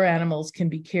 so your animals can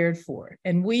be cared for.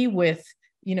 And we, with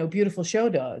beautiful show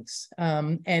dogs,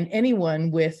 and anyone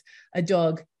with a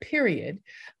dog, period,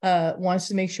 wants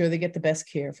to make sure they get the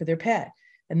best care for their pet.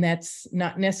 And that's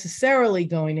not necessarily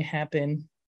going to happen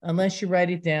unless you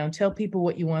write it down, tell people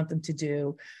what you want them to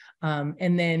do,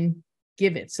 and then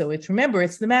give it. So remember,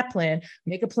 it's the MAAP plan.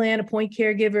 Make a plan, appoint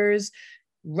caregivers,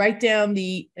 write down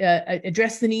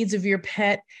address the needs of your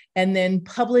pet, and then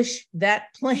publish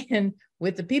that plan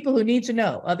with the people who need to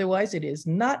know. Otherwise, it is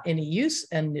not any use,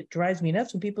 and it drives me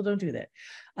nuts when people don't do that.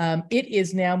 It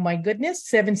is now, my goodness,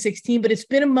 7:16, but it's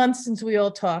been a month since we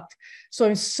all talked. So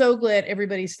I'm so glad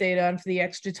everybody stayed on for the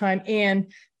extra time.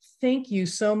 And thank you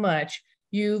so much.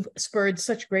 You've spurred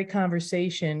such great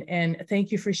conversation, and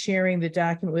thank you for sharing the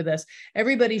document with us.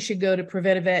 Everybody should go to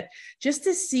Preventive Vet just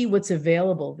to see what's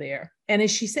available there. And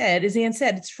as Anne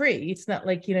said, it's free. It's not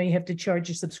like, you have to charge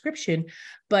a subscription,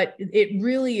 but it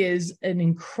really is an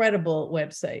incredible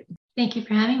website. Thank you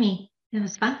for having me. It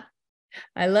was fun.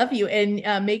 I love you.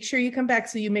 And make sure you come back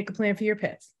so you make a plan for your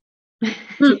pets.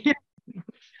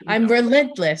 I'm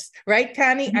relentless, right,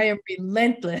 Connie? I am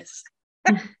relentless.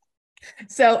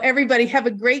 So everybody have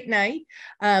a great night.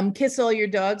 Kiss all your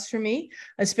dogs for me,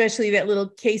 especially that little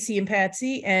Casey and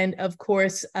Patsy. And of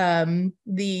course,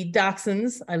 the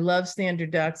dachshunds. I love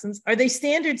standard dachshunds. Are they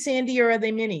standard, Sandy, or are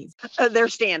they minis? They're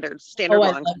standards, standard I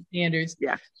long. love standards.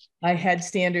 Yeah. I had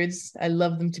standards. I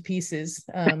love them to pieces.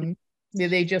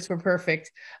 They just were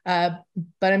perfect. But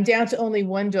I'm down to only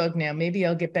one dog now. Maybe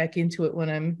I'll get back into it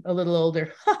when I'm a little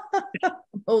older. I'm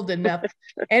old enough.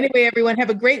 Anyway, everyone, have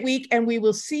a great week, and we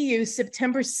will see you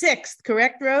September 6th.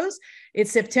 Correct, Rose?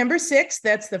 It's September 6th.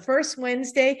 That's the first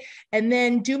Wednesday. And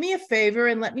then do me a favor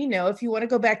and let me know if you want to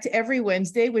go back to every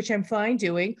Wednesday, which I'm fine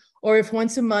doing, or if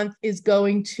once a month is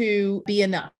going to be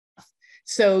enough.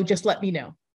 So just let me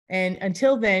know. And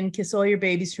until then, kiss all your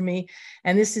babies for me.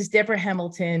 And this is Deborah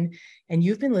Hamilton, and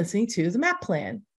you've been listening to the MAAP Plan.